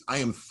I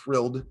am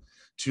thrilled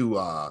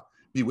to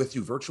be with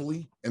you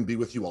virtually and be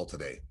with you all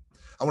today.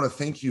 I want to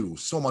thank you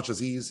so much,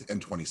 Aziz and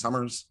 20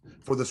 Summers,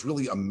 for this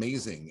really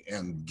amazing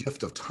and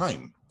gift of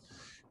time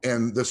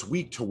and this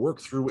week to work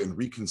through and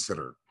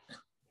reconsider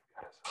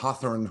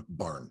Hawthorne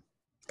Barn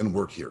and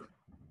work here.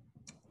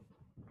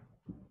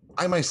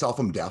 I myself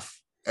am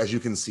deaf, as you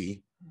can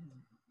see.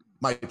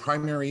 My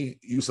primary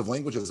use of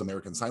language is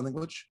American Sign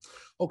Language.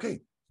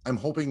 Okay, I'm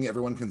hoping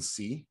everyone can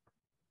see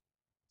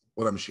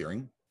what I'm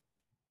sharing.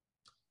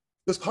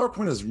 This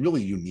PowerPoint is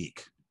really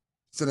unique.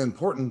 It's an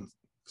important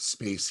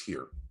space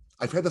here.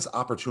 I've had this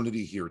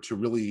opportunity here to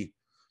really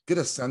get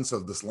a sense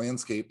of this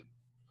landscape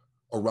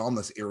around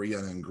this area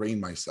and ingrain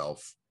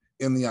myself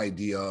in the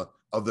idea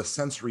of the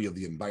sensory of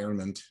the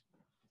environment,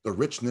 the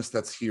richness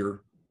that's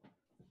here.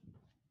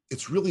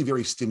 It's really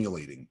very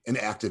stimulating and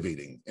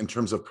activating in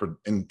terms of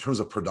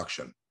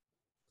production.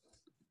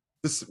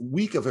 This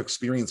week of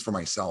experience for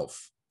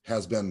myself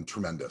has been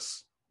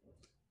tremendous.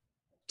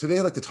 Today,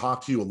 I'd like to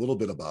talk to you a little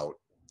bit about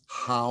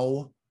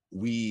how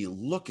we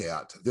look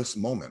at this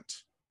moment.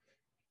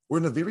 We're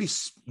in a very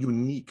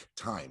unique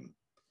time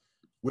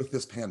with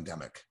this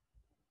pandemic.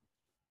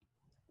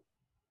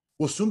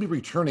 We'll soon be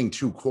returning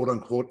to quote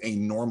unquote a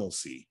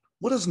normalcy.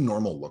 What does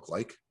normal look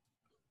like?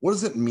 What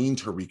does it mean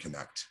to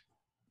reconnect?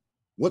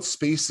 What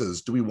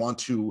spaces do we want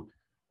to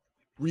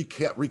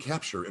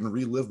recapture and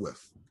relive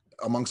with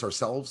amongst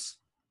ourselves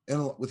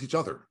and with each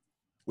other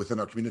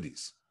within our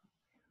communities?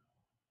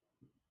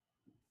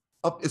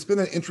 It's been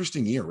an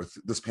interesting year with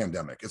this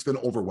pandemic. It's been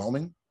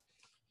overwhelming.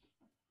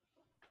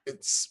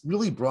 It's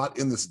really brought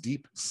in this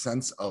deep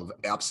sense of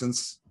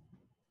absence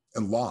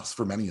and loss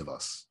for many of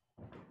us.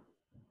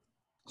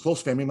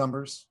 Close family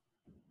members.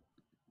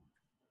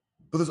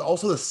 But there's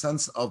also the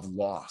sense of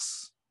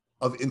loss,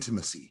 of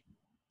intimacy,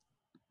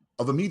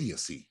 of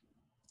immediacy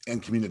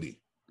and community.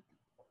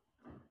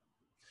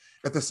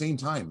 At the same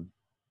time,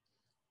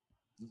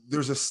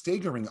 there's a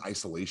staggering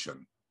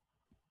isolation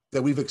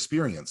that we've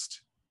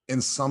experienced in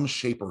some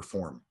shape or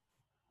form.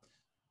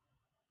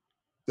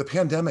 The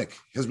pandemic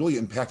has really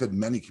impacted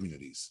many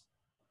communities,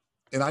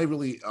 and I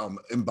really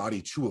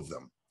embody two of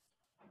them.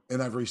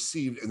 And I've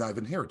received and I've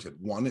inherited.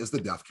 One is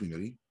the deaf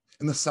community,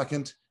 and the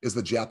second is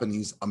the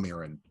Japanese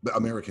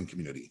American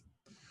community.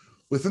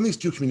 Within these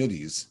two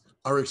communities,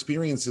 our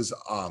experiences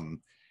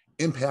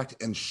impact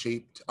and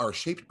are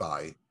shaped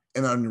by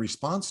and are in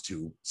response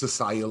to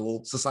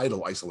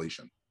societal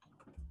isolation.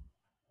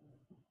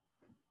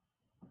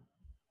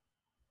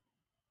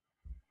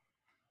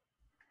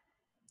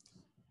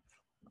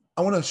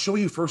 I want to show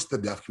you first the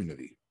deaf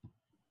community.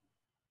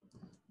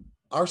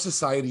 Our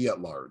society at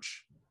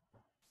large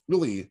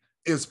really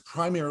is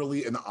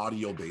primarily an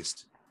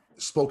audio-based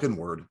spoken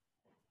word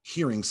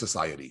hearing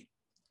society.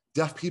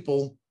 Deaf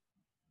people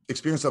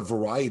experience a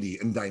variety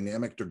and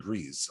dynamic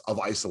degrees of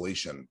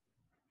isolation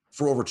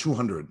for over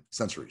 200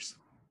 centuries.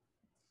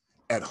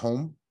 At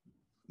home,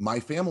 my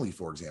family,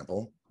 for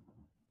example,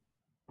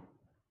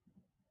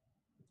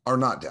 are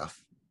not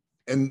deaf,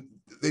 and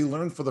they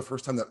learn for the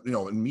first time that,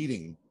 in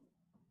meeting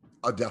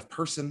a deaf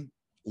person,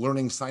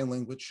 learning sign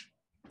language.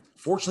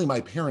 Fortunately,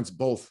 my parents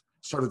both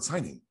started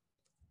signing,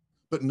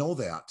 but know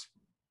that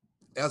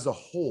as a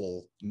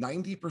whole,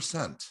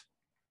 90%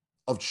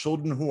 of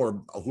children who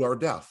are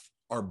deaf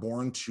are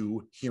born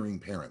to hearing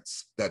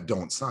parents that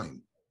don't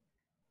sign.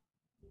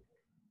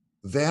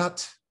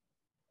 That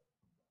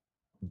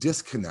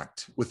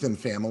disconnect within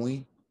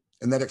family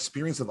and that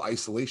experience of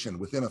isolation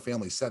within a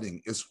family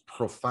setting is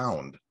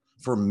profound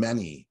for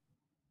many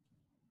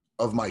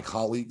of my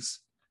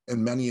colleagues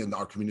and many in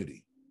our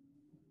community.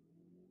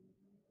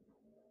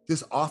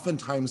 This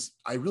oftentimes,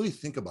 I really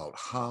think about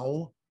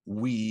how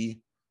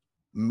we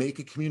make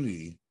a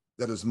community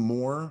that is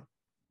more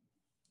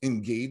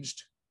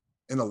engaged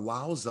and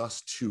allows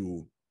us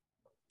to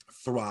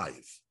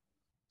thrive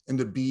and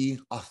to be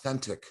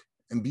authentic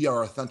and be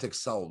our authentic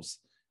selves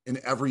in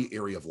every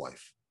area of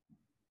life.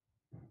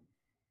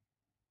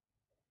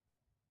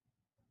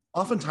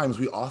 Oftentimes,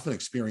 we often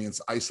experience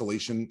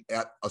isolation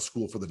at a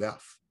school for the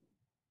deaf.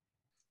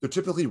 They're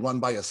typically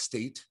run by a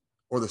state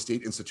or the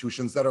state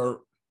institutions that are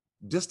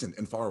distant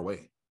and far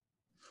away.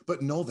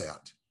 But know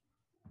that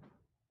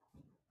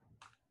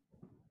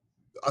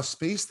a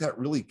space that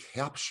really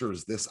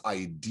captures this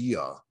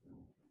idea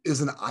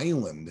is an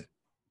island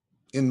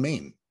in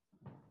Maine,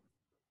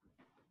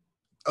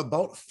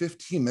 about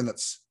 15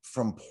 minutes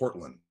from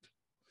Portland,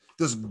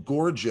 this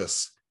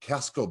gorgeous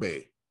Casco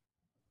Bay.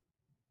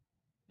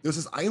 There's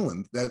this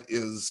island that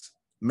is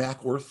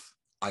Mackworth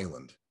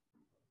Island.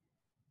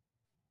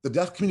 The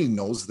deaf community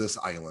knows this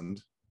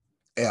island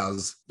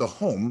as the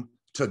home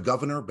to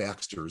Governor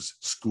Baxter's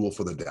School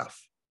for the Deaf.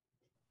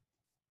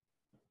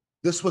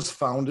 This was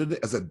founded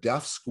as a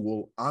deaf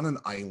school on an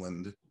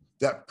island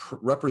that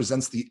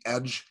represents the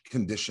edge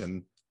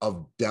condition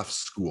of deaf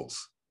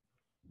schools.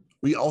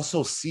 We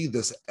also see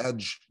this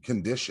edge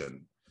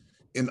condition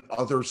in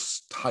other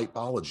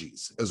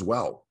typologies as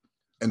well,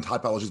 and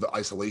typologies of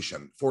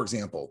isolation. For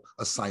example,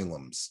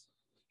 asylums,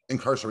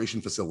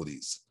 incarceration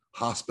facilities,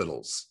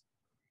 hospitals,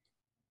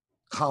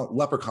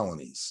 leper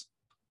colonies,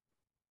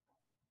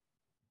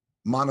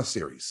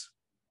 monasteries.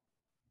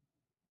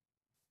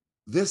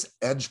 This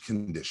edge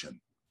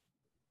condition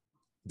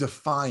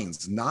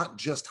defines not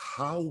just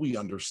how we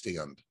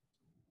understand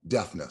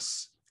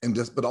deafness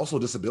but also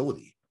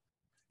disability.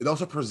 It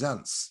also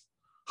presents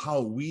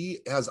how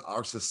we as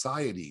our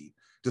society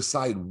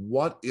decide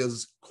what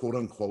is quote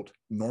unquote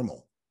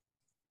normal.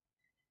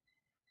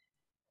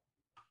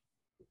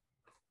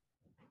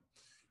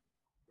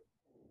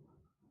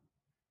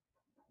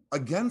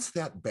 Against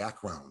that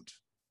background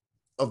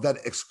of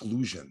that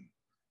exclusion,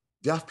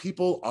 deaf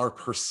people are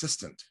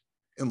persistent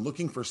in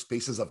looking for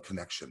spaces of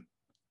connection.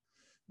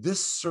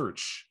 This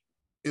search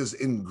is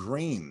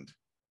ingrained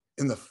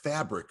in the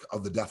fabric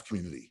of the deaf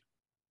community.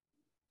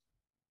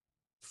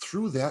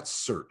 Through that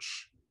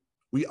search,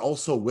 we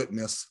also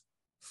witness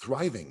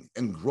thriving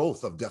and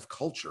growth of deaf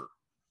culture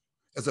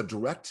as a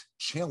direct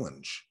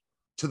challenge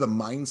to the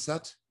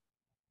mindset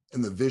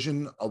and the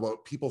vision of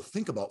what people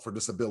think about for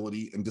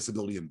disability and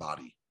disability in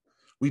body.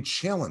 We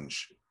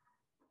challenge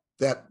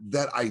that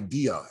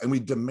idea, and we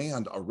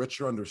demand a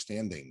richer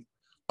understanding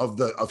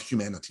of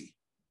humanity.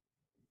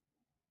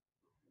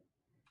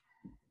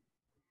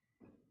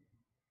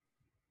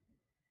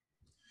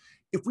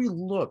 If we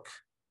look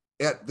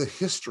at the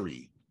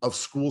history of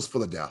schools for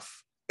the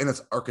deaf and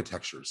its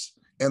architectures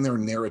and their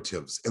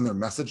narratives and their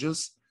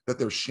messages that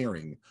they're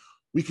sharing,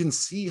 we can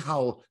see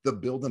how the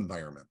build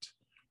environment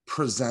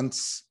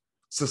presents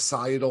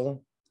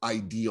societal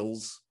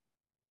ideals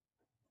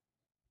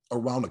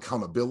around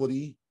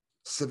accountability,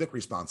 civic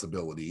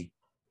responsibility,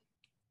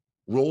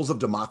 roles of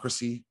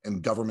democracy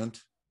and government,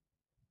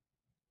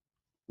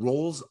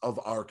 roles of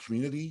our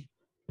community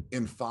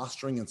in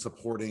fostering and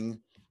supporting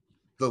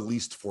the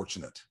least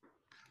fortunate.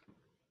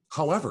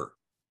 However,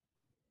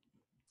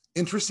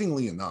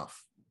 interestingly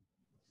enough,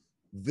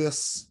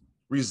 this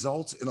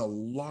results in a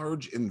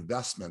large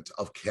investment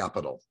of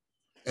capital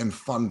and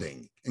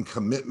funding and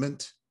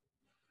commitment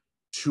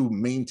to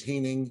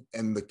maintaining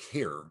and the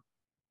care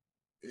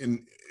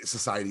in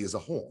society as a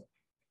whole.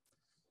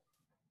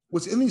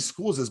 What's in these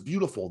schools is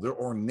beautiful. They're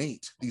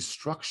ornate, these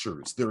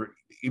structures, they're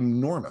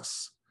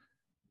enormous.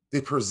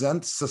 They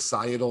present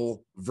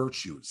societal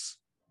virtues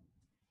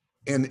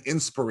and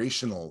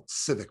inspirational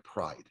civic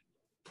pride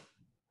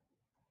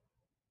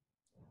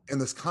and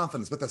this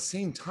confidence, but at the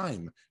same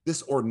time,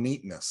 this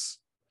ornateness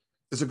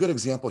is a good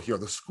example here.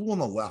 The school on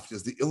the left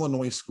is the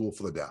Illinois School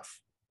for the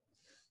Deaf.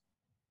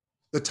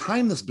 The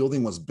time this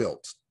building was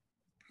built,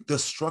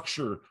 this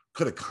structure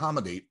could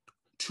accommodate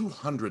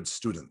 200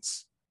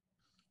 students.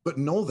 But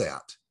know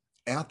that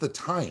at the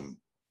time,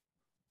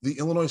 the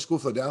Illinois School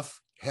for the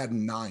Deaf had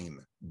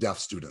 9 deaf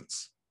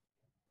students.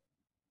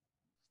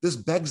 This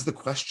begs the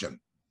question,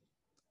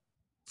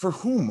 for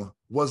whom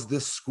was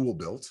this school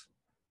built?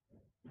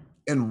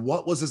 And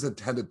what was its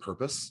intended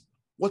purpose?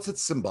 What's it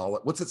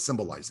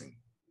symbolizing?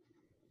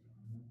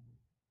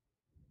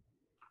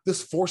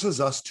 This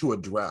forces us to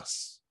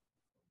address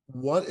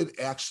what it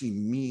actually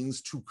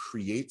means to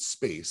create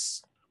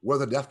space where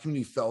the deaf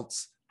community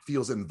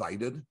feels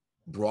invited,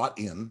 brought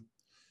in,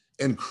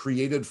 and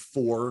created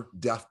for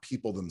deaf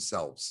people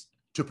themselves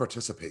to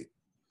participate,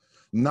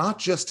 not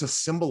just to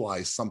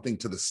symbolize something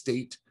to the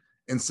state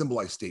and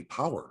symbolize state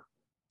power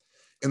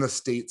and the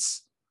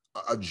state's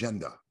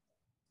agenda.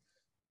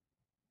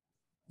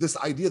 This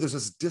idea, there's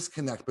this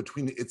disconnect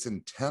between its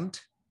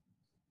intent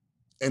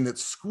and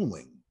its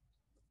schooling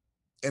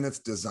and its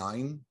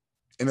design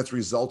and its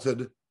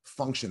resulted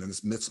function, and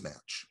this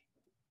mismatch.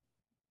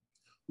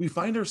 We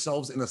find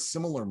ourselves in a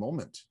similar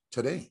moment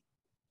today.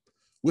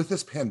 With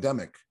this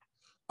pandemic,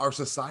 our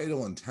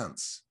societal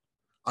intents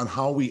on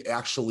how we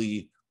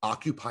actually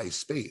occupy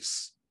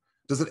space,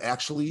 does it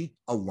actually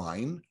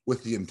align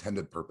with the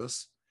intended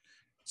purpose?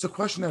 It's a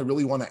question I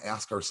really want to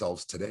ask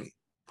ourselves today.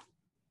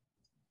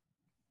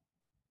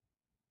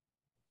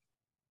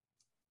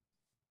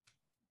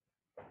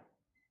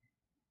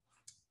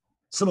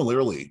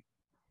 Similarly,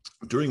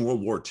 during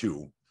World War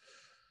II,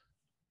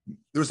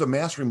 there was a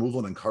mass removal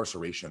and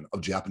incarceration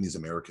of Japanese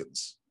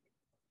Americans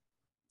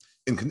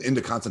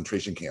into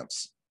concentration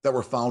camps that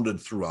were founded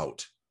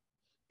throughout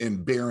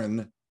in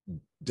barren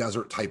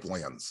desert type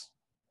lands.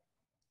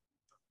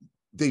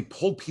 They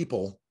pulled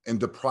people and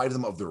deprived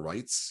them of their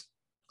rights,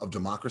 of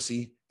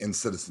democracy and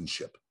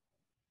citizenship.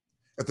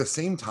 At the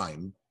same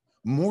time,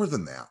 more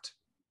than that,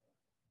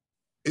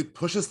 it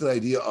pushes the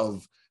idea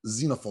of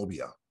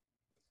xenophobia,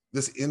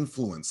 this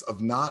influence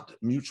of not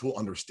mutual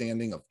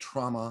understanding of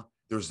trauma.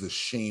 There's this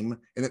shame,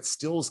 and it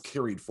still is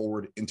carried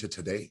forward into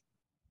today.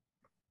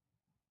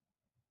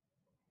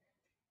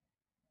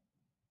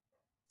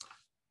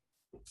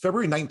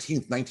 February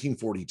 19th,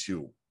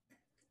 1942,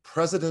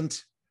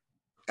 President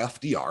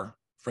FDR,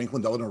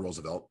 Franklin Delano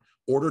Roosevelt,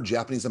 ordered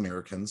Japanese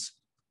Americans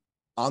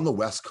on the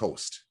West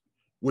Coast,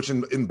 which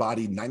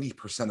embodied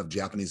 90% of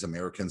Japanese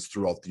Americans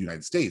throughout the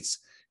United States,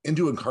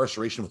 into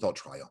incarceration without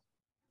trial.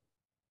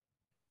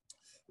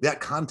 That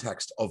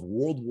context of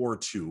World War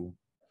II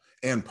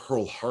and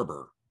Pearl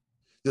Harbor,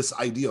 this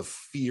idea of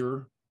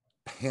fear,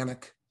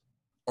 panic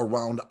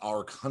around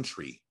our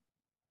country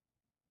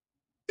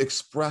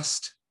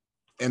expressed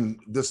and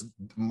this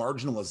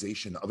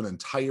marginalization of an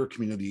entire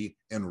community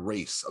and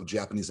race of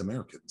Japanese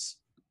Americans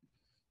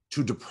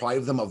to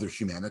deprive them of their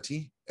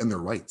humanity and their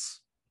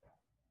rights.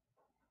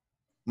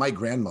 My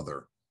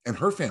grandmother and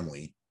her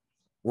family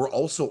were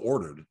also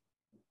ordered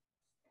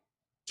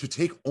to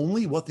take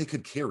only what they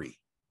could carry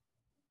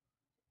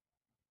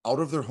out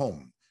of their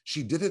home.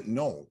 She didn't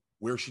know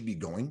where she'd be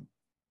going,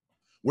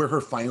 where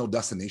her final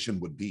destination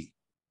would be.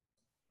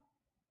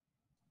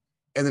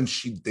 And then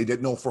they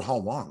didn't know for how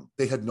long.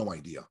 They had no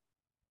idea.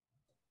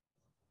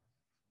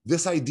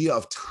 This idea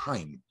of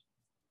time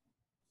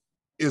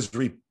is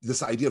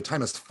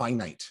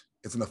finite.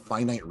 It's a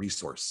finite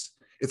resource.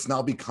 It's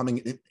now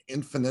becoming an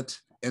infinite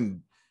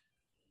and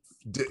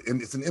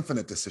it's an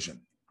infinite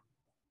decision.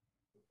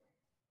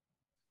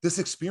 This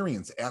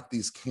experience at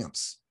these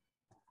camps,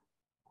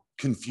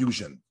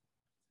 confusion,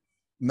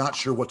 not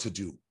sure what to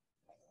do.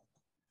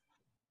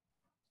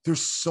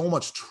 There's so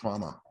much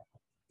trauma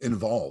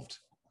involved,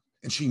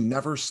 and she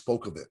never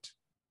spoke of it.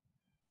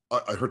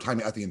 Her time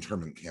at the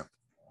internment camp,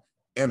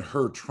 and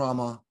her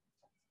trauma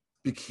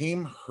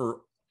became her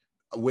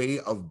way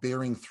of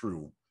bearing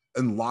through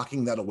and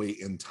locking that away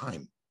in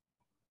time.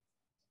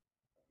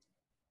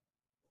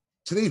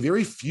 Today,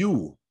 very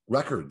few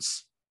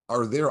records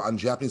are there on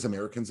Japanese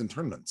Americans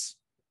internments,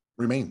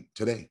 remain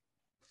today.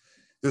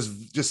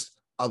 There's just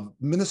a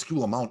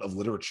minuscule amount of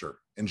literature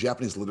in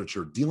Japanese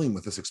literature dealing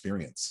with this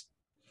experience.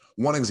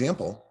 One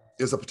example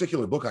is a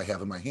particular book I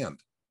have in my hand,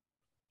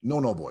 No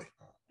No Boy,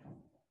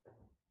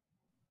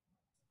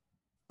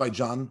 by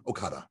John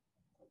Okada,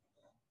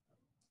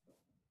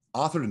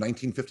 authored in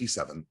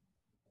 1957.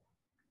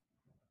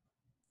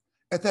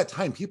 At that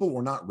time, people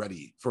were not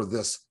ready for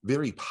this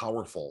very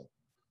powerful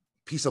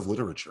piece of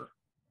literature.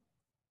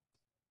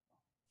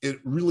 It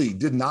really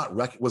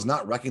was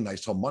not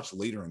recognized till much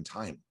later in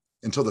time,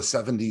 until the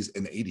 70s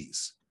and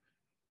 80s,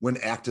 when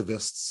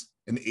activists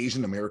and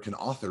Asian American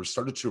authors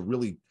started to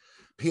really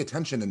pay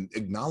attention and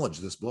acknowledge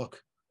this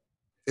book.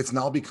 It's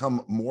now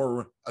become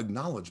more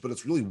acknowledged, but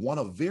it's really one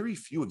of very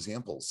few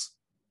examples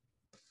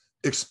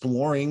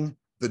exploring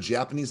the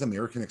Japanese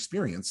American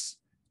experience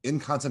in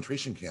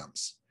concentration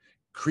camps,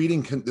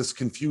 creating this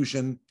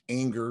confusion,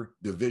 anger,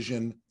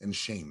 division, and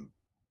shame.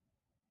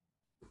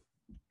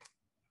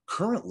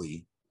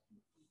 Currently,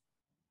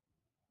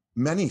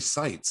 many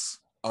sites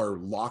are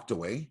locked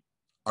away,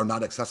 are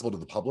not accessible to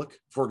the public.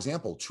 For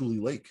example,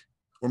 Tule Lake,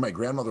 where my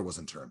grandmother was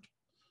interned,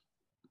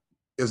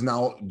 is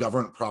now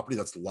government property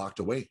that's locked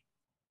away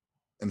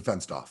and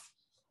fenced off.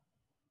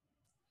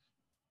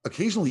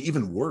 Occasionally,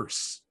 even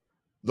worse,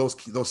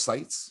 those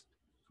sites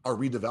are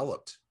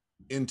redeveloped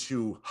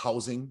into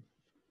housing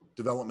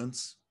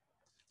developments.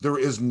 There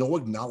is no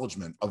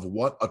acknowledgement of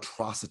what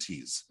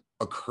atrocities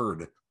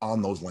occurred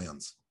on those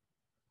lands.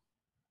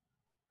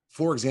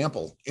 For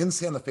example, in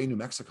Santa Fe, New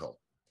Mexico,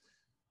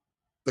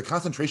 the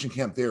concentration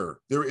camp there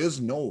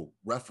is no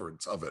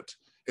reference of it.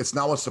 It's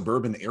now a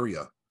suburban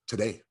area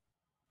today.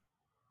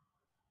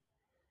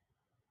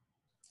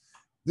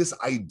 This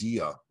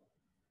idea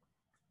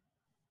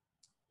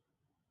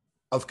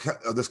of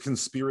this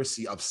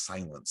conspiracy of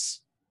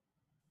silence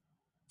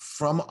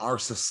from our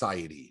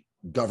society,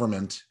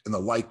 government, and the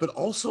like, but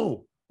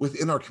also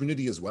within our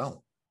community as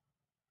well.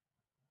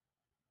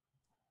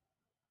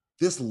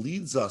 This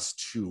leads us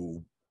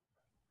to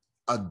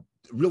a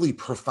really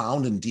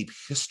profound and deep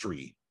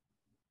history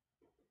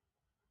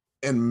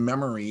and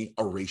memory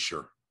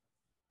erasure.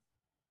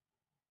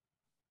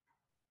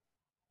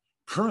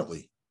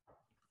 Currently,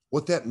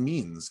 what that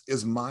means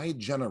is my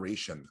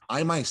generation,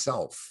 I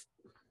myself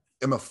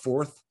am a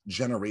fourth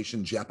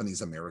generation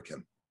Japanese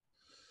American.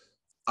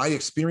 I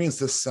experienced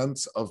this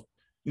sense of,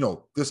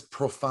 this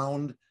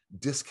profound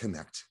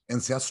disconnect,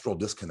 ancestral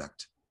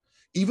disconnect.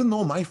 Even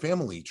though my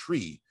family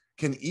tree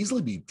can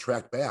easily be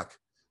tracked back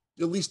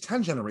at least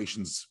 10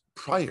 generations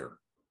prior,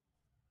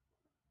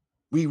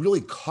 we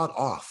really cut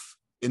off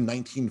in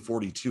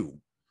 1942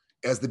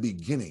 as the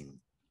beginning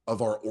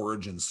of our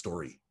origin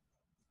story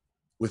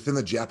within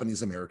the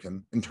Japanese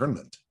American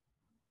internment.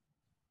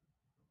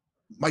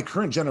 My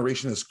current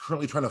generation is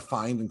currently trying to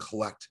find and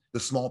collect the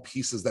small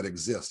pieces that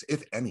exist,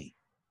 if any,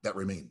 that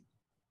remain.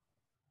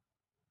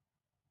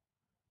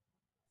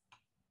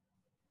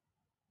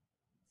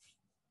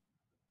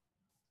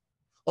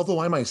 Although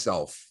I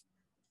myself,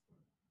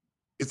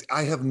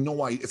 I have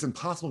no idea, it's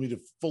impossible for me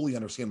to fully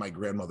understand my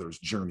grandmother's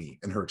journey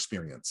and her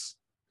experience.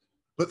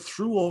 But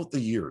throughout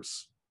the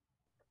years,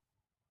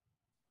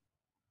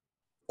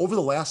 over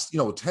the last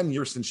 10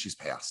 years since she's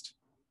passed,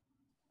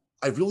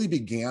 I've really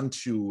began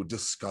to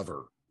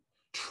discover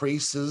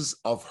traces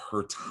of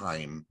her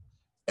time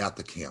at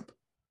the camp.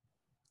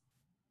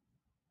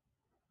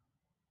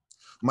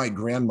 My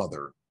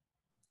grandmother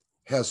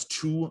had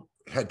two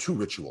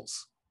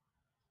rituals.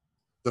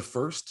 The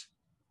first,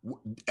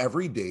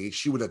 every day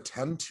she would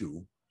attend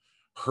to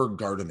her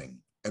gardening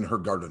and her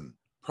garden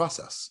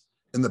process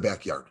in the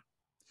backyard.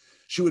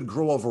 She would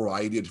grow a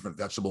variety of different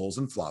vegetables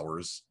and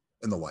flowers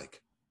and the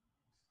like.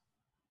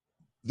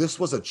 This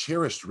was a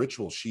cherished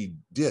ritual she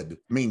did,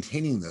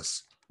 maintaining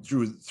this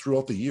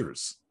throughout the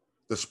years,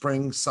 the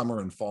spring, summer,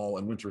 and fall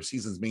and winter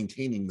seasons,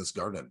 maintaining this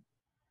garden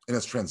and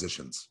its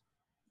transitions.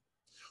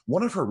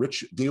 One of her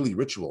daily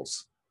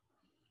rituals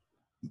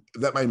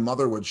that my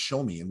mother would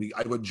show me, and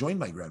I would join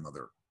my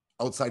grandmother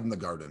outside in the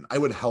garden. I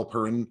would help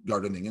her in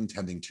gardening and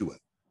tending to it.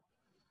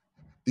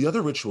 The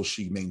other ritual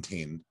she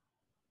maintained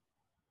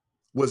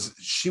was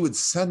she would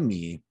send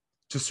me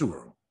to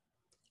Tsuru,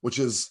 which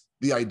is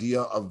the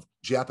idea of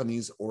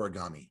Japanese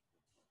origami.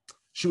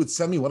 She would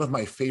send me one of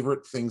my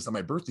favorite things on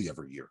my birthday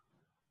every year.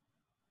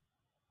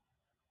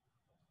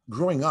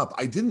 Growing up,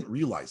 I didn't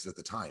realize it at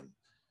the time,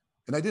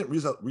 and I didn't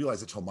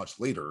realize it till much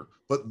later,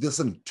 but this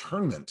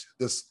internment,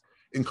 this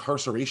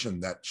incarceration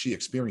that she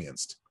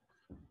experienced,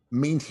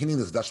 maintaining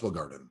this vegetable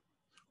garden,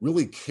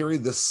 really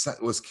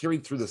was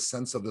carried through the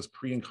sense of this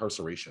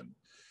pre-incarceration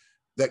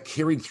that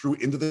carried through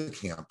into the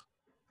camp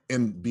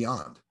and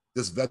beyond.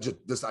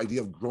 This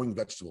idea of growing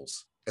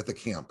vegetables at the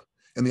camp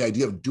and the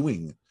idea of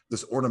doing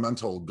this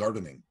ornamental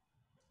gardening,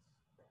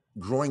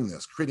 growing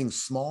this, creating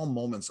small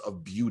moments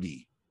of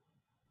beauty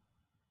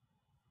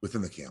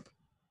within the camp,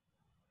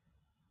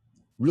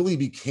 really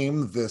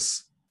became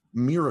this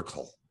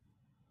miracle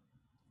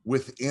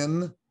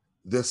within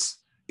this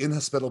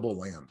inhospitable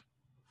land.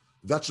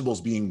 Vegetables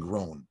being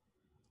grown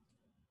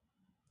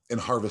and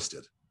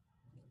harvested,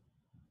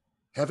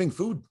 having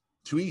food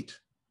to eat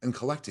and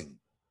collecting,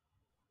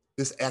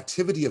 this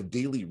activity of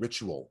daily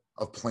ritual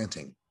of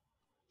planting.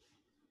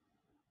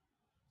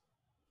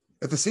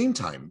 At the same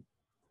time,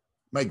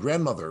 my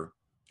grandmother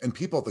and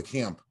people at the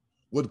camp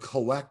would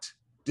collect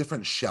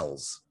different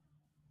shells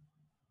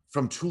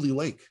from Tule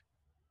Lake.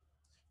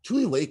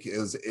 Tule Lake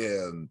is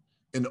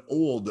an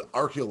old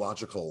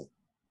archaeological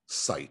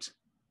site,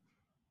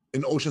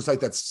 an ocean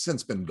site that's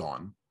since been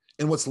gone.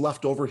 And what's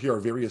left over here are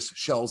various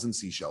shells and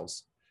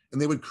seashells.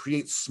 And they would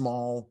create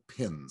small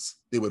pins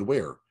they would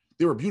wear.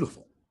 They were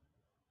beautiful.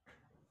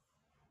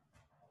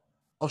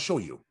 I'll show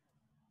you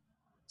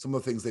some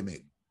of the things they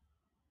made.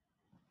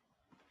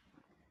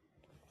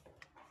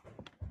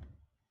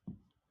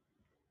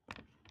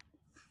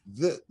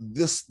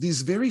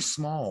 These very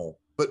small,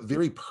 but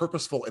very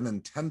purposeful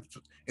and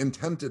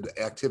intended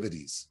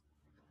activities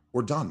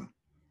were done.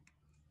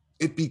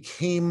 It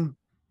became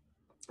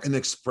an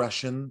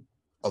expression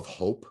of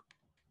hope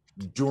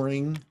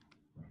during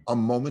a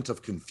moment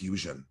of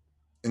confusion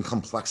and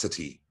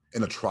complexity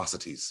and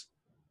atrocities.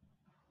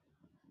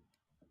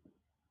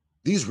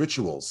 These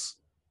rituals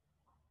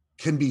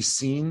can be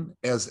seen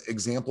as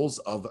examples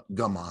of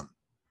gaman.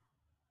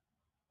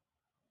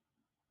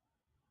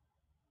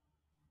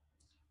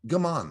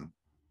 Gaman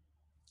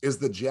is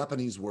the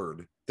Japanese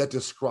word that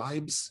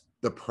describes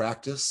the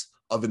practice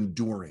of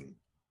enduring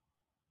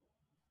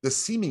the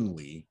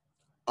seemingly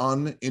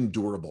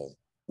unendurable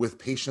with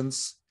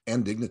patience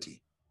and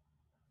dignity.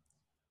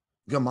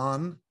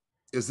 Gaman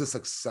is this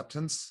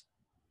acceptance,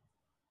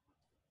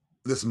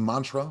 this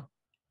mantra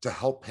to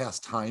help pass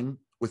time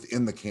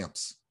within the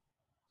camps.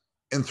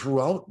 And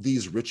throughout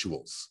these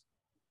rituals,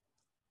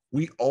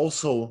 we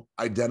also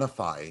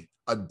identify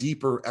a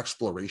deeper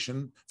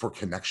exploration for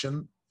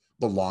connection,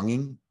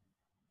 belonging,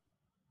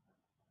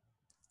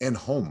 and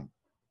home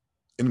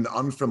in an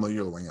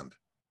unfamiliar land.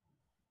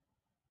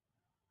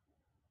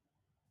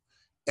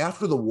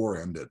 After the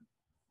war ended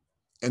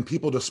and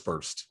people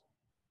dispersed,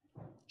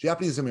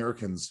 Japanese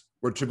Americans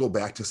were to go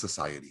back to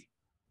society.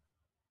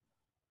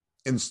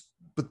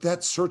 But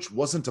that search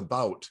wasn't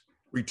about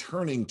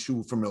returning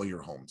to familiar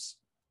homes.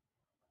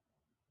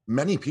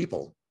 Many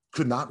people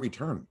could not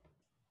return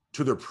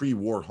to their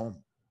pre-war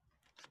home.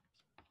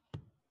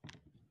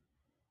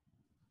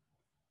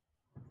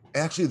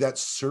 Actually, that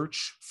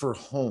search for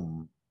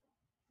home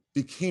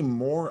became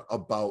more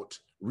about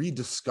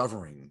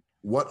rediscovering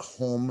what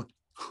home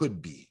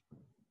could be.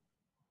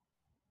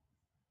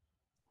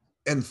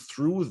 And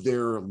through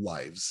their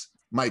lives,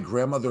 my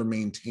grandmother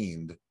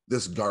maintained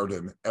this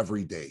garden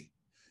every day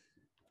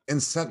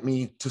and sent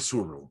me to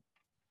Tsuru,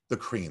 the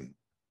crane,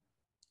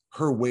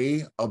 her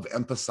way of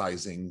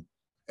emphasizing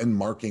and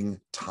marking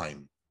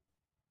time.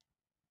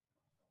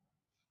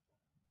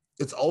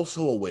 It's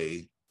also a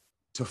way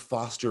to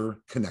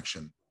foster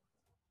connection.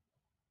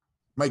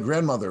 My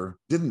grandmother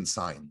didn't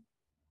sign.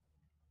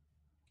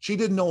 She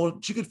didn't know,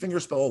 she could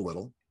fingerspell a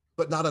little,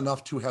 but not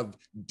enough to have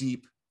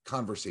deep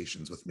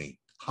conversations with me.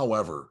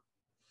 However,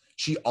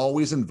 she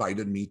always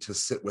invited me to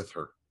sit with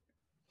her,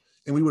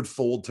 and we would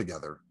fold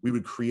together. We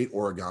would create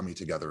origami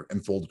together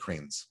and fold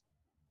cranes.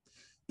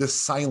 This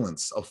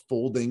silence of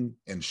folding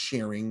and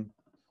sharing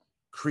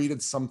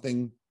created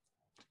something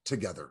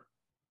together.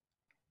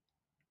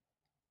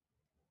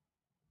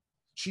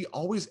 She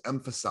always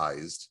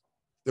emphasized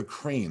the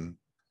crane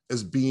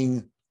as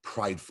being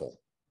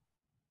prideful.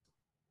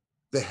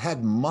 The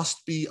head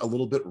must be a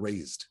little bit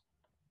raised.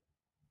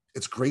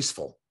 It's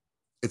graceful,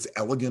 it's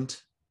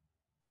elegant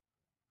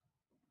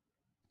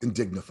and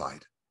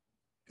dignified.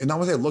 And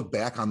now as I look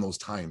back on those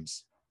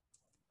times,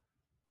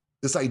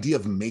 this idea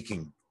of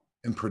making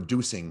and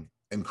producing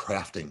and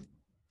crafting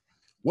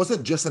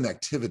wasn't just an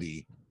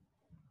activity,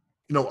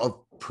 of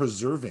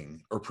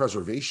preserving or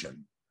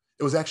preservation.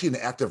 It was actually an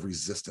act of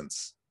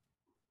resistance.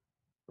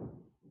 It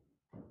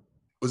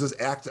was this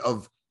act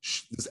of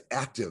this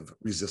active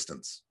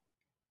resistance.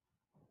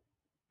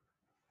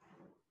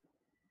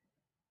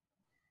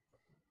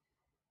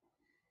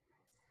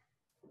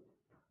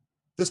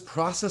 This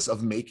process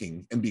of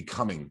making and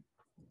becoming,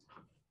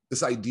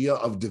 this idea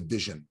of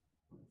division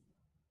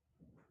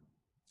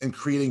and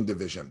creating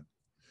division,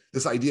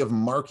 this idea of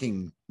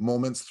marking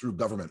moments through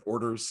government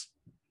orders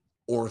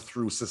or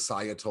through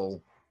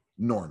societal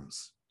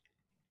norms,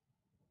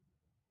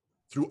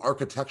 through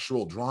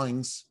architectural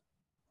drawings,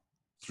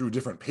 through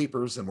different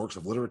papers and works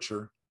of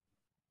literature,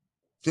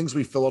 things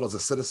we fill out as a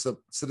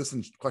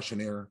citizen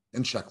questionnaire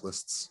and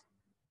checklists,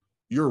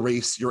 your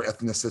race, your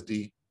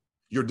ethnicity,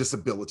 your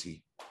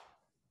disability,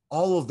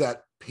 all of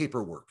that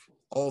paperwork,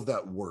 all of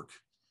that work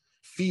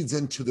feeds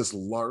into this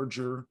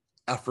larger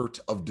effort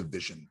of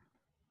division.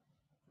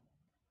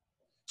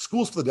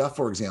 Schools for the deaf,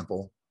 for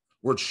example,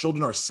 where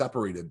children are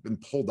separated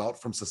and pulled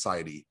out from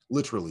society,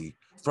 literally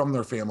from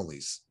their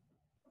families,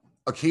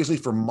 occasionally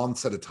for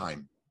months at a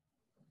time.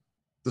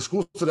 The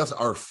schools for the deaf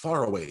are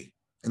far away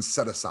and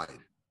set aside.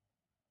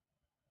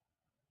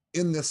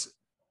 In this,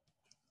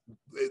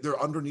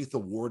 they're underneath the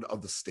ward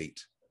of the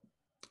state.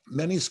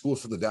 Many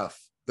schools for the deaf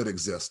that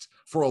exist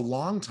for a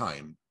long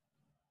time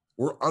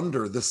were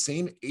under the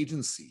same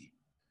agency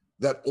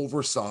that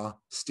oversaw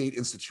state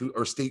institute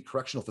or state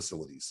correctional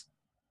facilities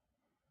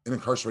and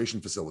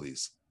incarceration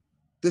facilities.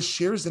 This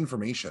shares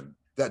information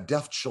that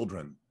deaf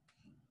children,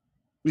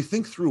 we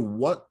think through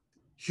what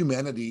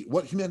humanity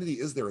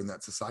is there in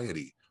that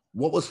society?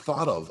 What was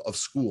thought of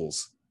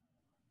schools?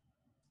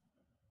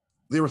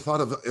 They were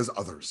thought of as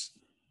others,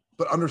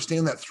 but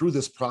understand that through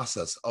this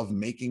process of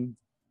making,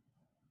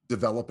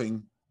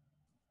 developing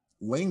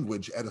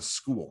language at a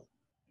school,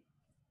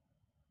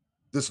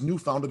 this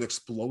newfounded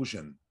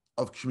explosion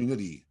of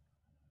community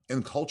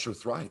and culture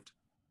thrived.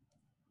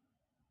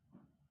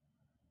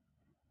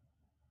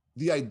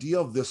 The idea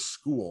of this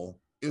school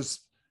is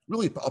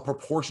really a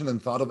proportion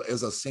and thought of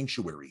as a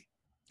sanctuary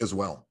as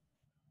well.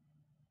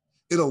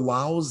 It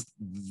allows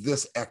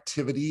this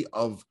activity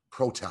of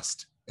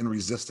protest and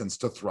resistance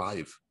to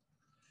thrive,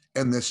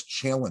 and this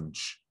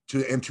challenge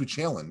to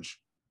challenge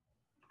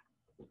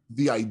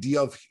the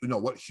idea of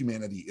what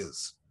humanity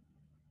is.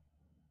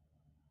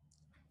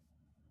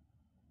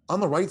 On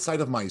the right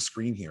side of my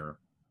screen here,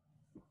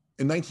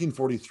 in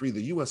 1943,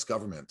 the US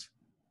government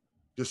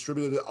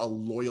distributed a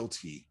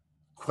loyalty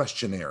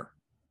questionnaire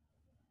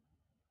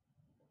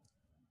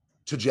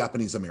to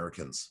Japanese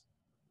American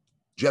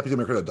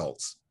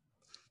adults.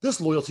 This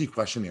loyalty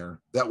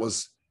questionnaire that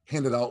was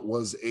handed out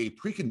was a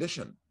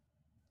precondition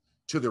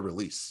to their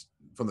release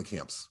from the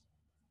camps.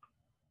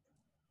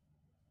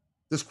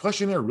 This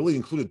questionnaire really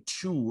included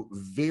two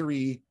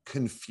very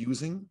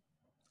confusing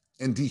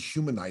and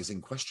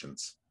dehumanizing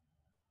questions.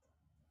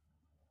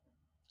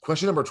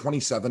 Question number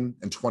 27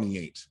 and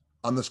 28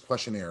 on this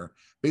questionnaire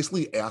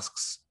basically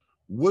asks,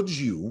 would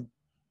you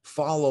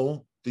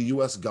follow the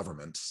US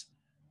government's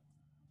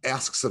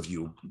asks of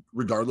you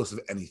regardless of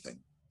anything?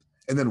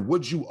 And then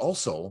would you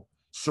also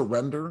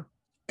surrender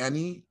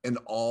any and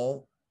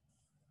all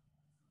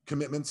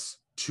commitments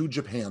to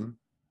Japan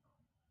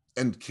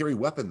and carry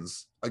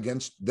weapons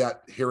against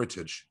that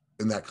heritage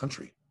in that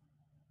country?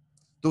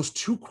 Those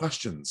two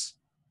questions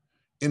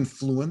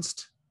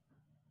influenced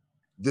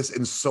this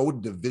and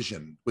sowed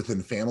division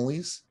within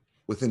families,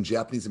 within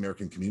Japanese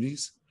American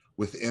communities,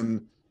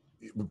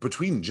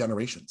 between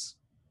generations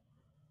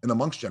and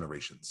amongst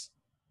generations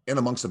and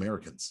amongst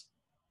Americans.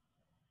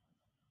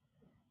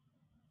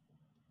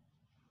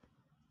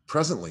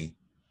 Presently,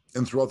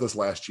 and throughout this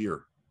last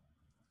year,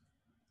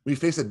 we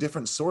face a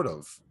different sort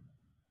of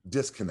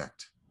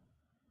disconnect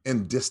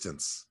and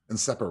distance and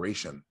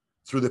separation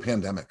through the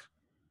pandemic.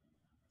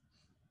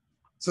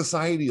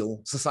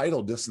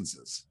 Societal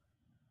distances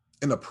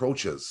and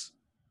approaches,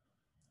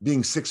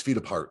 being 6 feet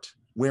apart,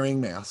 wearing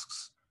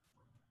masks,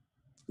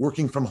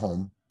 working from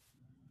home,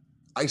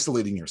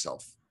 isolating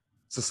yourself,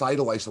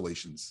 societal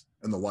isolations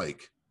and the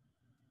like,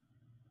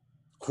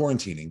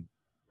 quarantining,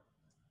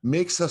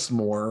 makes us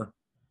more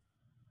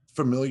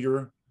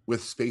familiar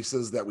with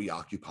spaces that we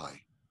occupy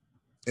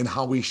and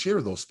how we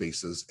share those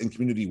spaces in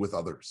community with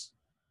others.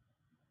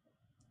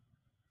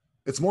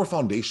 It's more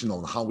foundational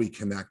in how we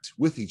connect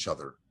with each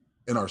other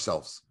and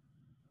ourselves.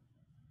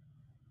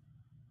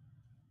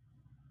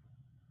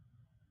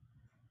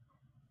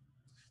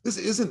 This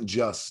isn't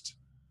just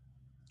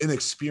an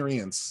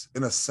experience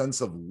in a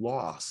sense of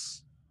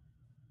loss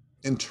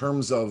in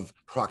terms of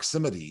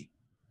proximity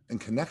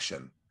and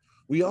connection.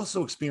 We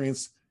also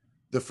experience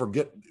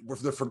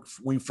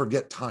we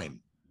forget time.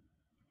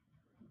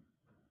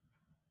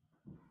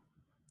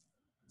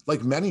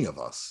 Like many of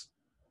us,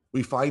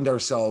 we find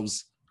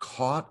ourselves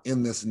caught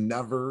in this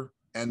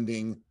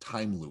never-ending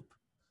time loop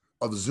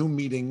of Zoom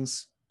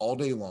meetings all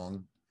day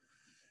long.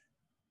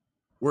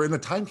 We're in a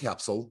time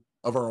capsule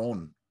of our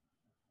own.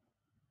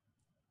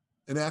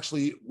 And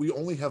actually, we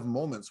only have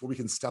moments where we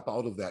can step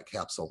out of that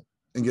capsule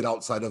and get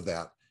outside of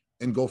that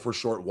and go for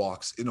short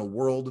walks in a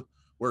world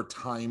where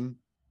time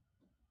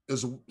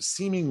is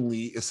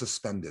seemingly is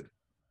suspended.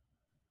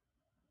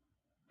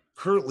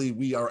 Currently,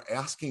 we are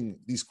asking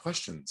these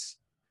questions,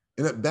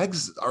 and it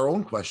begs our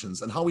own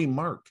questions and how we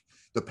mark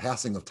the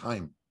passing of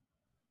time.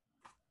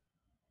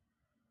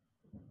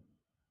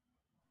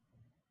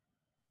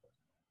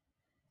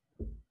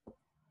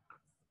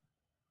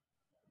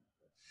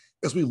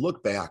 As we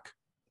look back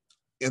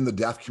in the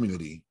deaf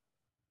community,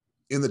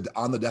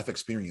 on the deaf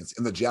experience,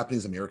 in the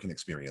Japanese American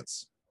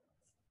experience,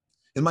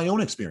 in my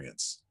own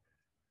experience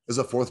as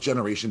a fourth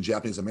generation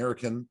Japanese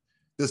American,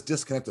 this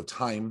disconnect of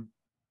time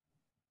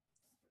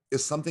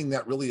is something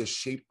that really is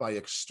shaped by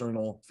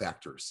external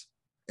factors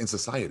in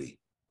society.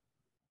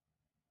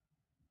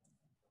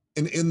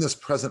 And in this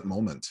present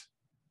moment,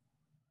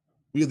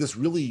 we have this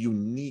really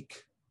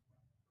unique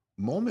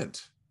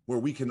moment where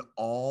we can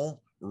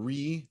all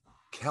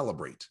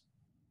recalibrate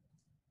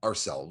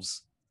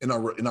ourselves in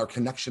our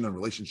connection and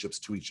relationships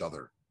to each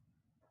other.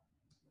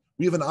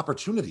 We have an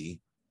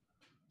opportunity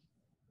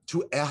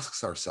to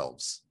ask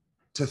ourselves,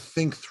 to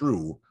think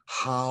through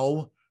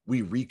how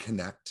we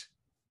reconnect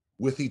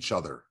with each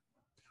other.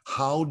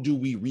 How do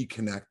we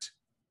reconnect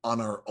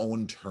on our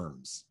own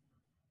terms?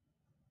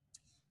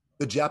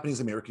 The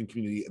Japanese American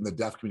community and the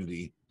deaf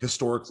community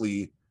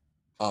historically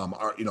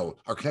are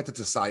connected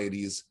to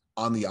societies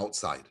on the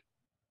outside,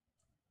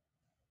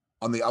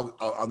 on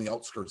the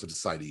outskirts of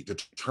society,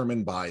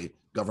 determined by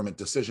government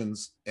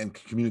decisions and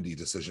community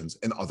decisions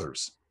and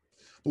others.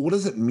 But what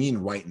does it mean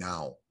right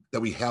now that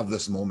we have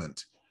this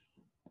moment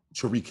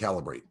to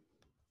recalibrate,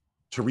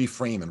 to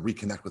reframe and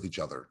reconnect with each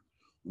other?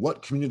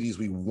 What communities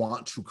we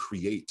want to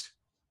create?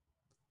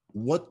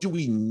 What do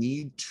we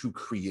need to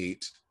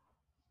create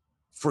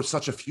for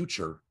such a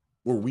future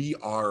where we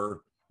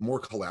are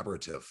more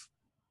collaborative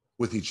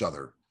with each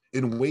other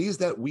in ways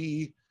that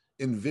we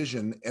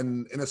envision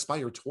and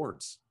aspire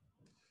towards?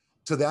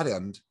 To that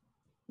end,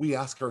 we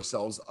ask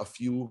ourselves a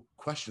few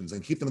questions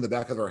and keep them in the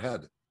back of our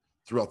head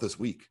throughout this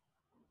week.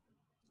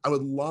 I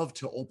would love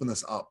to open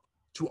this up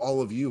to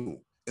all of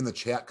you in the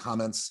chat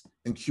comments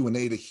and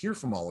Q&A to hear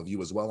from all of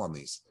you as well on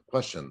these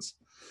questions.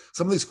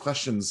 Some of these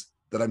questions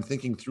that I'm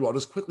thinking through, I'll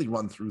just quickly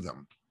run through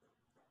them.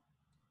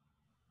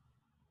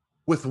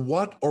 With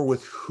what or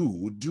with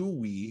who do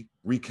we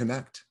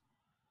reconnect?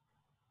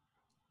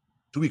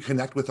 Do we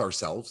connect with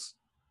ourselves,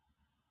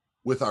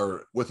 with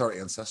our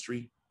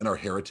ancestry and our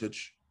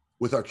heritage,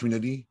 with our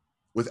community,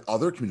 with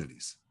other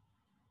communities?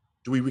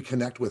 Do we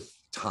reconnect with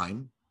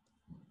time?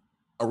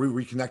 Are we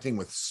reconnecting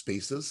with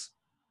spaces?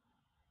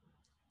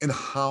 And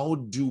how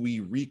do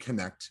we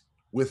reconnect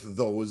with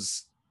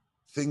those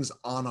things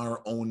on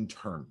our own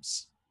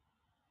terms?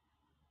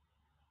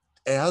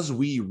 As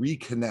we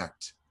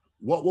reconnect,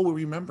 what will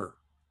we remember?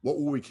 What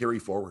will we carry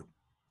forward?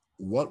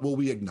 What will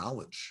we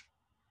acknowledge?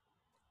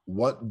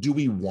 What do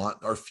we want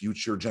our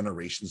future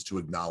generations to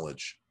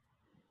acknowledge?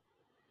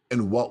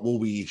 And what will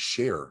we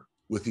share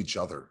with each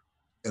other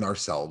and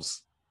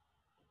ourselves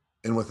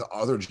and with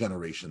other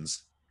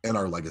generations and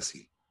our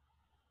legacy?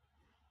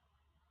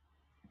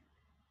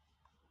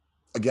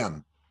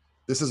 Again,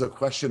 this is a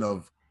question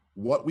of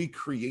what we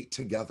create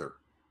together,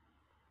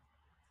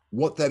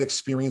 what that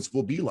experience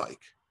will be like.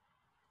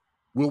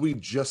 Will we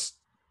just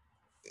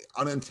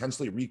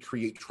unintentionally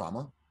recreate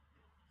trauma?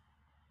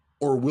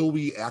 Or will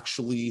we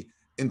actually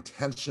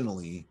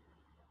intentionally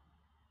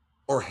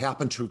or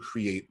happen to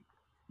create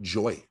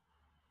joy?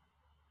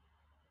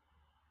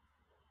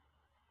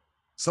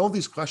 Some of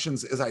these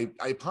questions, as I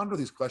ponder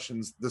these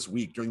questions this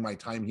week during my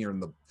time here in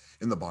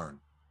the barn,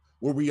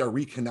 where we are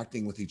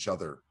reconnecting with each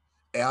other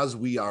as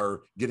we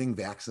are getting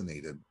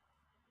vaccinated.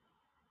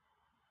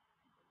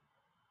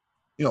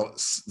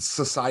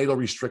 Societal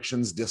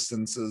restrictions,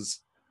 distances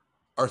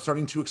are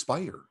starting to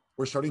expire.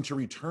 We're starting to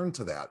return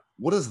to that.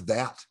 What does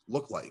that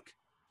look like?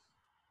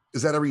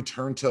 Is that a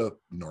return to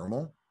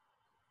normal?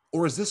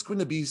 Or is this going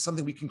to be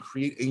something we can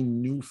create a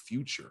new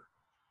future?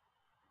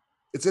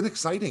 It's an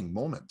exciting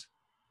moment,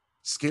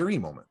 scary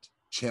moment,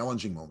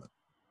 challenging moment.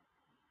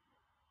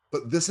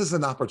 But this is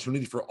an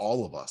opportunity for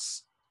all of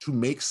us to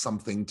make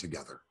something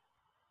together.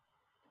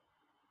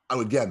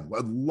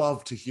 I'd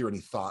love to hear any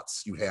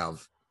thoughts you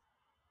have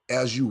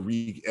as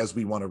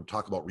we want to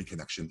talk about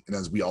reconnection and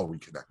as we all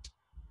reconnect.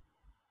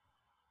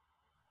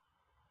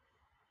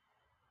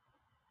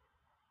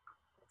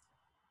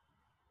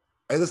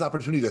 I had this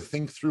opportunity to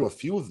think through a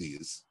few of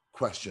these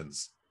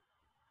questions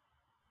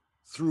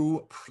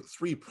through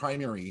three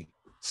primary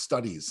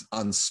studies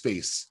on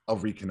space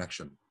of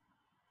reconnection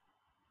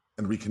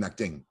and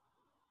reconnecting.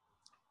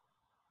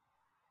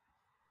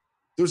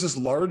 There's this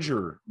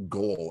larger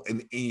goal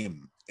and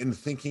aim in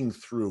thinking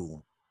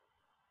through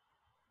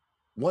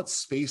what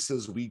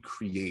spaces we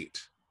create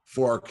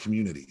for our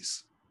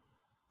communities,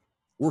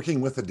 working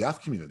with the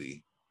deaf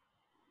community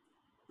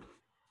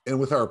and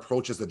with our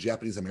approach as the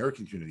Japanese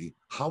American community.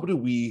 How do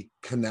we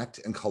connect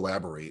and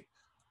collaborate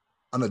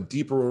on a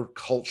deeper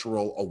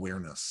cultural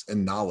awareness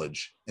and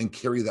knowledge and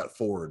carry that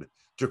forward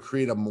to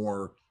create a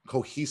more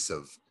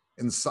cohesive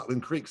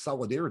and create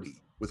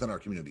solidarity within our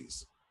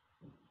communities?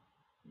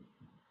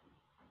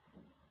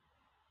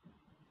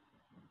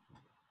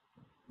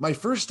 My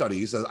first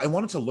studies, I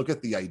wanted to look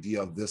at the idea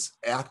of this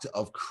act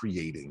of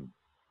creating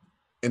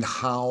and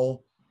how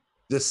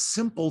this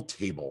simple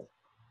table,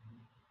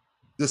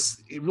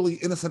 this really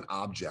innocent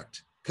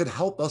object, could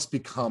help us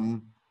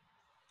become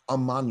a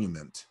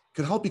monument,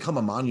 could help become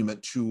a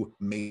monument to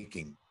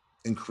making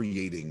and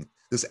creating.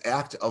 This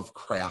act of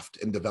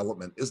craft and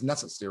development is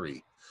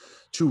necessary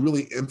to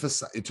really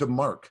emphasize, to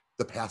mark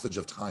the passage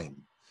of time,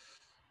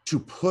 to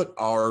put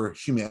our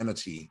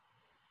humanity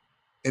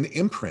an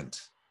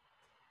imprint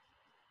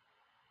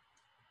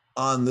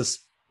on this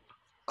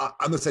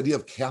idea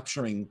of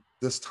capturing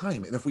this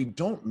time. And if we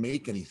don't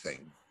make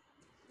anything,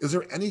 is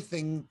there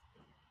anything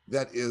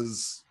that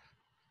is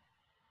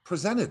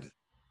presented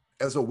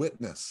as a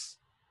witness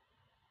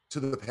to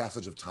the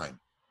passage of time?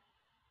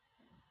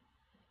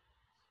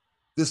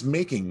 This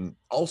making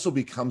also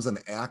becomes an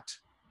act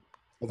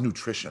of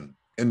nutrition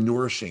and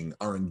nourishing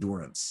our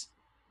endurance,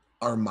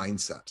 our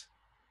mindset,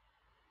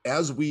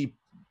 as we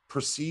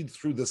proceed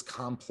through this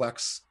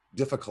complex,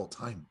 difficult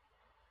time.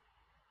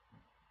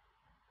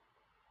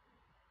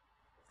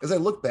 As I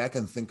look back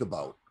and think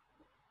about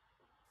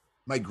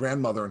my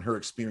grandmother and her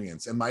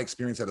experience and my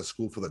experience at a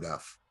school for the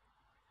deaf,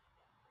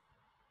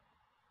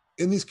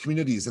 in these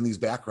communities, in these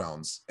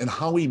backgrounds, and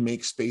how we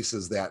make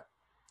spaces that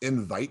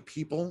invite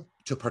people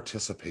to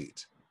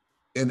participate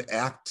in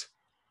act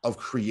of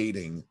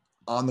creating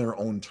on their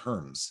own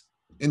terms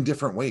in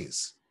different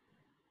ways.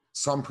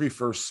 Some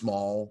prefer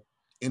small,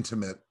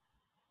 intimate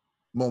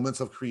moments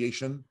of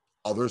creation.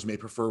 Others may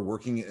prefer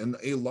working in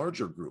a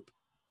larger group.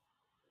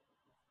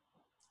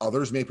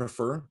 Others may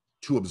prefer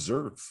to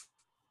observe.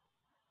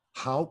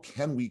 How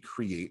can we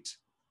create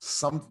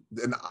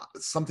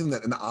something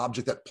that an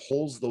object that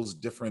pulls those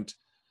different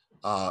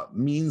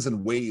means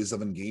and ways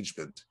of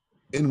engagement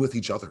in with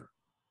each other?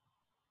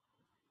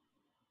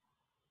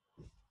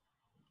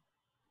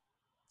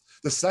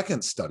 The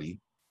second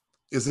study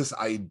is this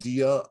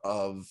idea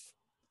of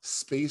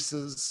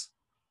spaces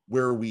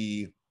where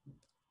we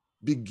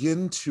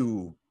begin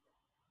to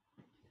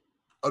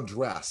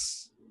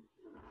address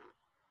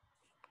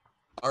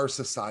our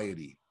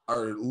society,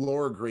 our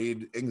lower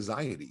grade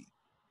anxiety,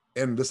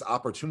 and this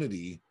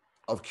opportunity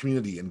of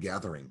community and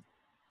gathering.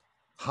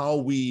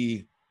 How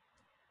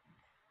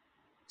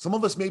some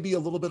of us may be a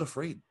little bit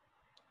afraid,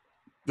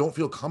 don't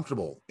feel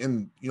comfortable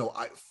in,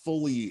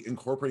 fully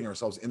incorporating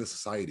ourselves into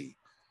society.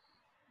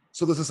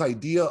 So there's this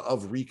idea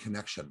of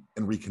reconnection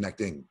and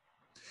reconnecting.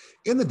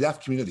 In the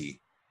deaf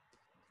community,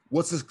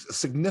 what's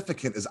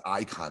significant is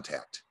eye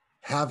contact,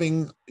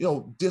 having,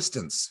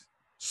 distance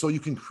so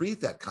you can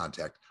create that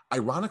contact.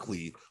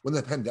 Ironically, when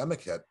the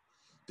pandemic hit,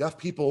 deaf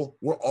people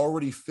were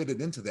already fitted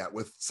into that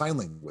with sign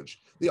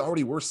language. They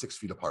already were 6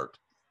 feet apart,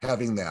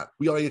 having that.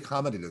 We already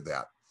accommodated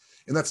that.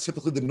 And that's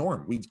typically the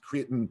norm. We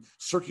create in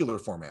circular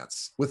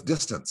formats with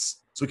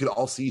distance so we could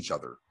all see each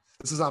other.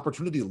 This is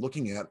opportunity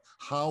looking at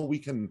how we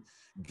can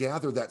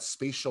gather that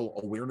spatial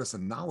awareness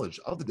and knowledge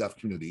of the deaf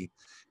community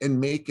and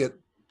make it,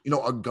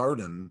 a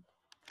garden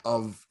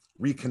of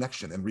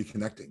reconnection and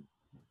reconnecting.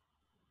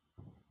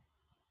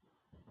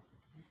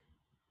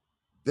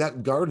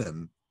 That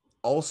garden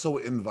also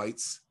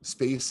invites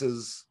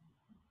spaces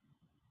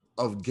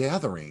of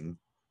gathering.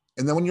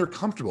 And then when you're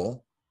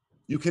comfortable,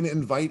 you can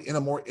invite in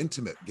a more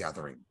intimate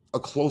gathering, a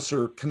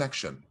closer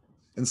connection,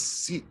 and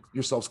see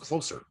yourselves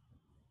closer.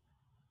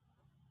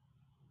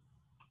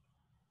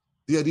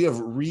 The idea of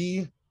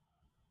redeveloping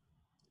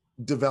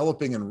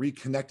and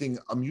reconnecting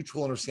a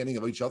mutual understanding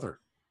of each other.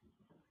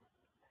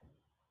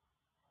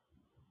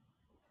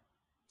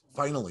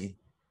 Finally,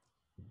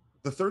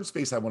 the third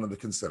space I wanted to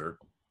consider,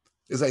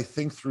 as I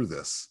think through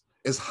this,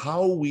 is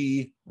how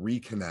we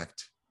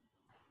reconnect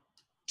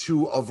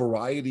to a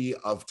variety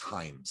of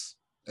times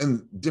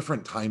and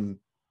different time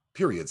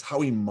periods, how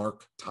we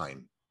mark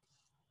time.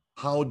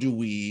 How do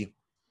we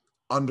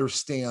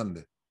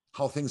understand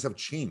how things have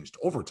changed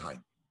over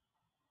time?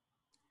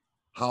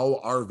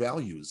 How our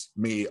values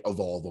may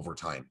evolve over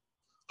time,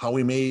 how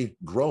we may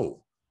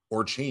grow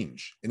or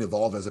change and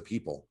evolve as a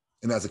people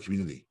and as a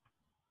community.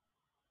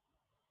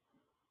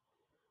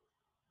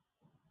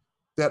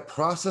 That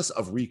process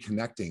of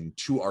reconnecting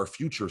to our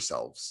future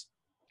selves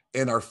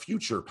and our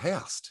future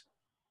past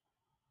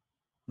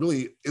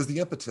really is the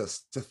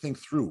impetus to think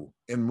through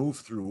and move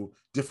through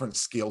different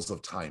scales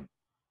of time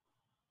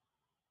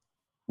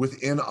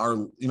within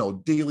our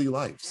daily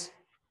lives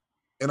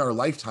and our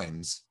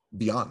lifetimes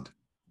beyond.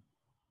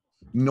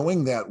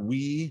 Knowing that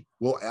we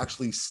will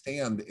actually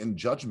stand in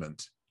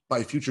judgment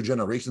by future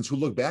generations who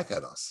look back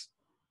at us.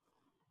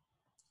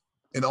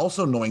 And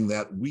also knowing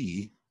that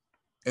we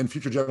and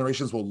future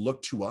generations will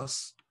look to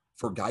us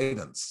for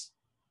guidance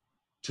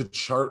to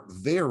chart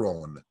their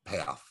own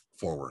path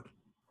forward.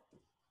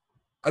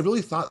 I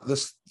really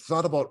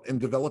thought about in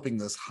developing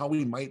this, how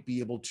we might be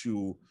able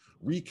to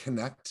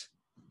reconnect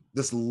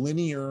this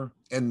linear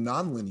and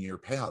nonlinear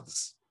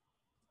paths,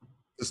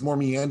 this more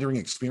meandering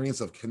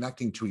experience of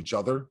connecting to each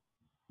other,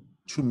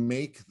 to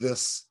make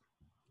this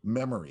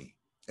memory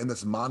and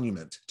this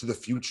monument to the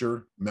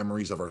future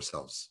memories of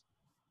ourselves.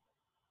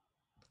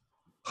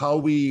 How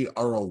we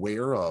are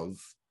aware of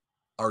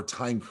our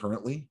time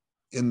currently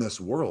in this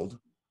world,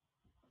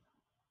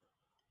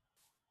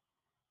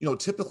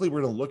 typically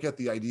we're going to look at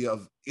the idea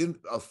of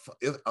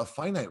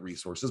finite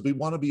resources. We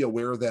want to be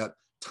aware that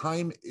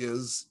time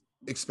is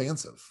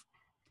expansive.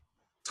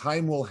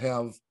 Time will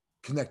have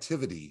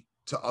connectivity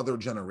to other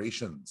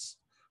generations.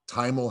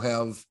 Time will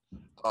have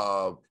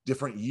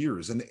different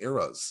years and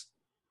eras,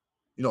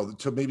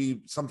 to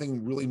maybe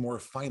something really more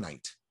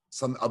finite,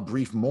 a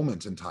brief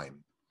moment in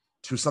time,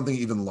 to something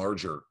even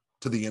larger,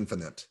 to the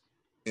infinite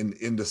and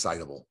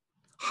indecidable.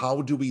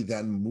 How do we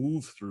then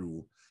move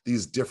through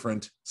these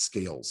different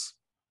scales?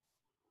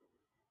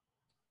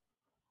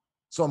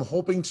 So I'm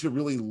hoping to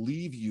really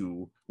leave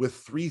you with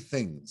three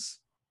things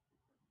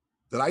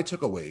that I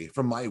took away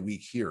from my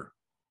week here.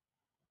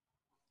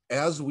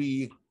 As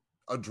we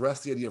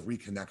address the idea of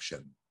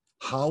reconnection,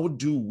 how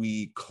do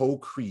we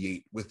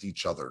co-create with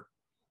each other?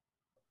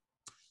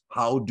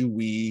 How do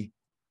we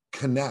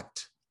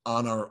connect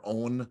on our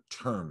own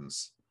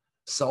terms?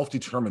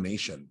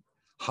 Self-determination.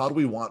 How do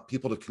we want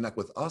people to connect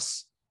with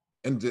us,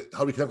 and how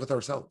do we connect with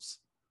ourselves?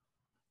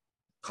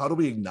 How do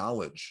we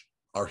acknowledge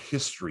our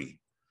history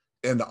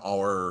and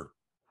our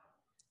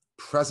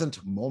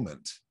present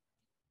moment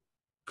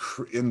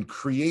and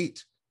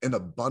create an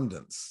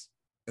abundance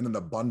and an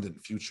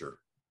abundant future?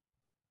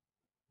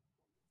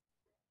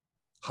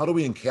 How do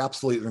we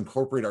encapsulate and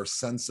incorporate our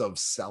sense of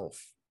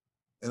self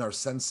and our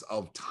sense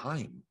of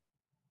time?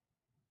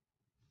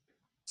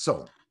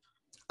 So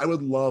I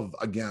would love,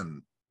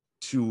 again,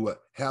 to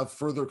have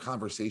further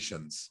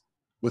conversations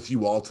with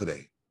you all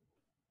today.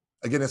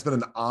 Again, it's been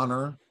an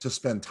honor to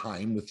spend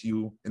time with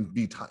you and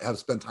have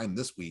spent time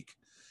this week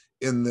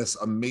in this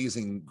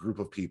amazing group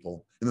of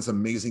people, in this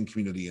amazing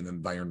community and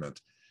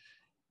environment.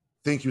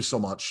 Thank you so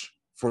much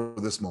for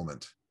this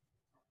moment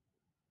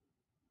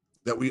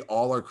that we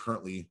all are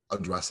currently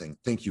addressing.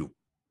 Thank you.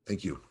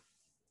 Thank you.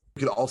 We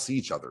could all see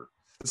each other.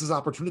 This is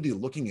opportunity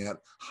looking at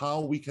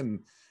how we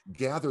can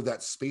gather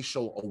that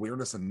spatial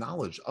awareness and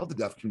knowledge of the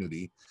deaf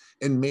community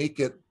and make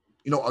it,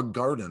 a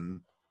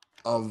garden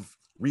of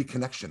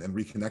reconnection and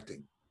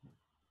reconnecting.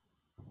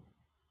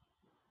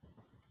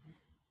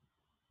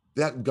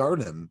 That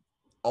garden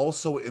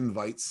also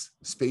invites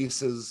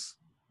spaces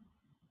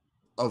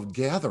of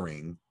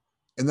gathering.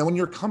 And then when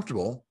you're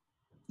comfortable,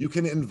 you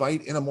can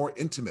invite in a more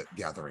intimate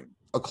gathering,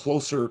 a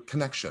closer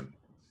connection,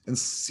 and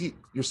see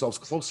yourselves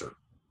closer.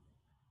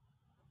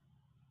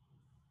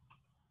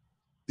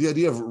 The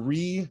idea of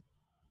redeveloping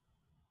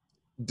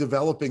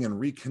and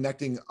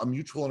reconnecting a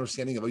mutual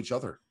understanding of each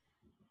other.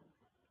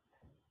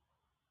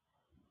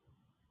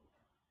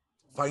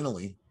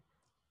 Finally,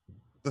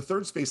 the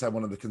third space I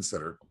wanted to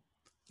consider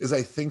as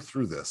I think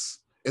through this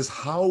is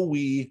how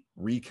we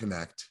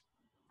reconnect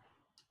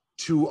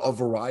to a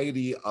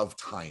variety of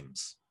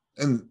times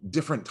and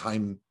different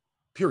time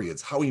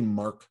periods, how we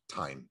mark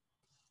time.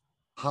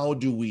 How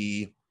do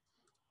we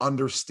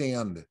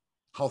understand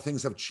how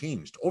things have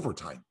changed over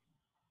time?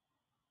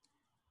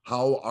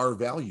 How our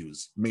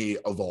values may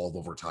evolve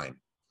over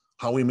time,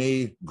 how we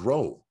may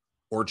grow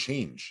or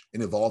change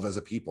and evolve as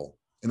a people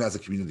and as a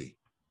community.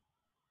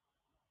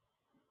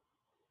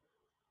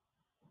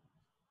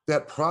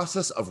 That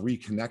process of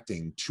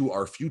reconnecting to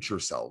our future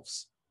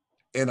selves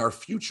and our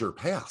future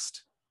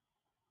past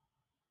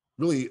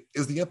really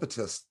is the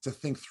impetus to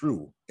think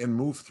through and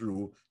move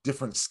through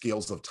different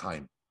scales of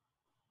time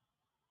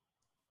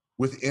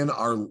within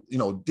our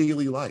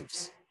daily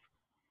lives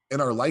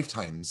and our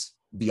lifetimes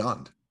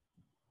beyond.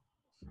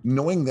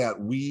 Knowing that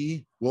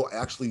we will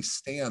actually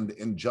stand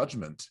in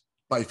judgment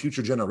by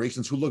future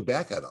generations who look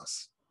back at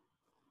us.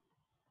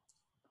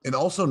 And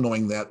also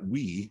knowing that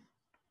we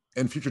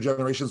and future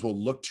generations will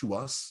look to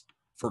us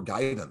for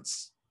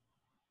guidance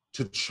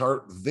to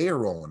chart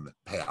their own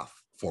path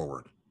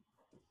forward.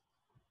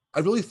 I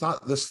really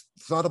thought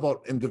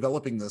about in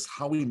developing this,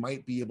 how we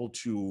might be able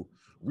to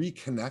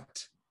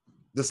reconnect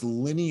this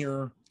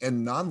linear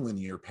and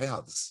nonlinear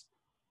paths,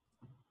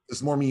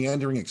 this more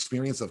meandering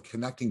experience of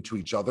connecting to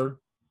each other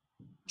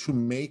to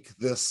make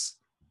this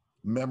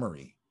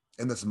memory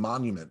and this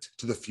monument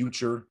to the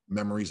future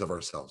memories of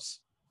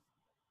ourselves.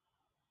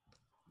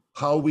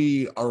 How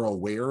we are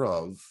aware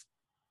of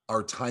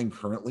our time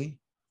currently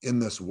in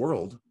this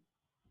world.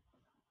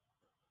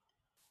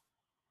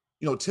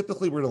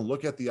 Typically we're going to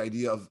look at the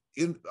idea of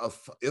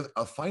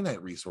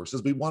finite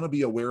resources. We want to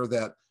be aware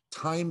that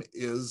time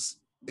is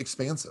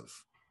expansive.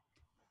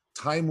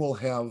 Time will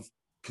have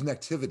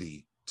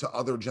connectivity to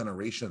other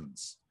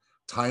generations.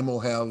 Time will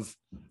have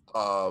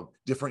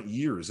different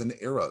years and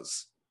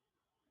eras,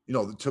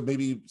 to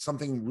maybe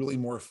something really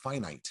more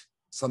finite,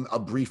 a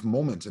brief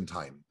moment in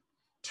time,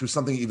 to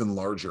something even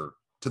larger,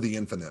 to the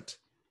infinite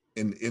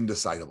and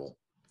indecidable.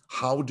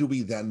 How do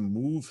we then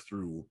move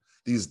through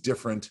these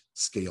different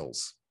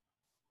scales?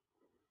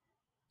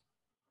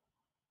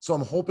 So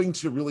I'm hoping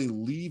to really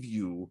leave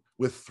you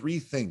with three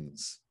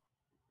things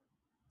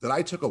that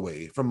I took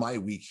away from my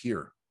week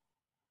here.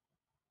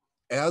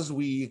 As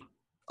we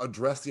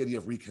address the idea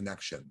of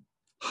reconnection,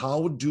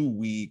 how do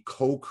we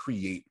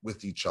co-create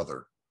with each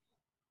other?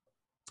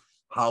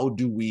 How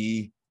do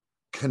we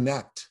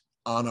connect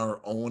on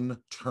our own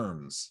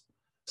terms,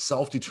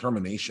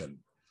 self-determination.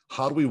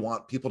 How do we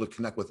want people to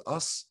connect with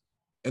us,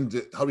 and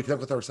how do we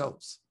connect with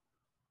ourselves?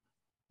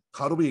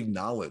 How do we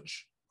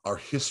acknowledge our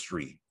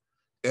history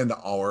and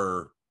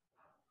our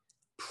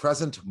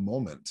present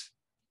moment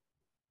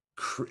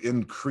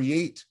and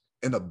create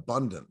an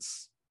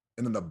abundance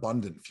and an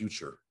abundant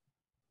future?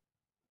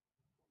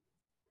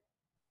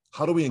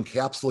 How do we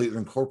encapsulate and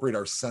incorporate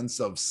our sense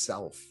of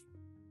self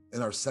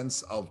and our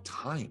sense of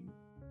time?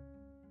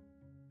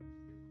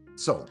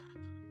 So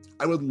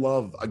I would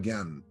love,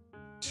 again,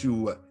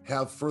 to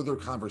have further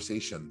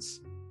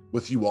conversations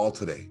with you all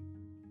today.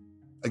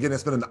 Again,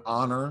 it's been an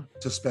honor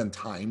to spend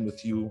time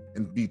with you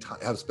and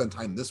have spent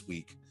time this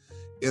week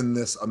in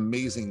this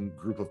amazing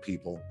group of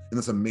people, in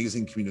this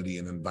amazing community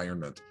and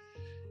environment.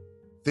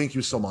 Thank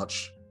you so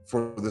much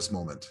for this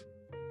moment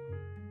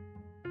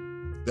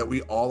that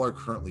we all are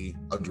currently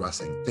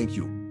addressing. Thank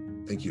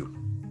you. Thank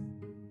you.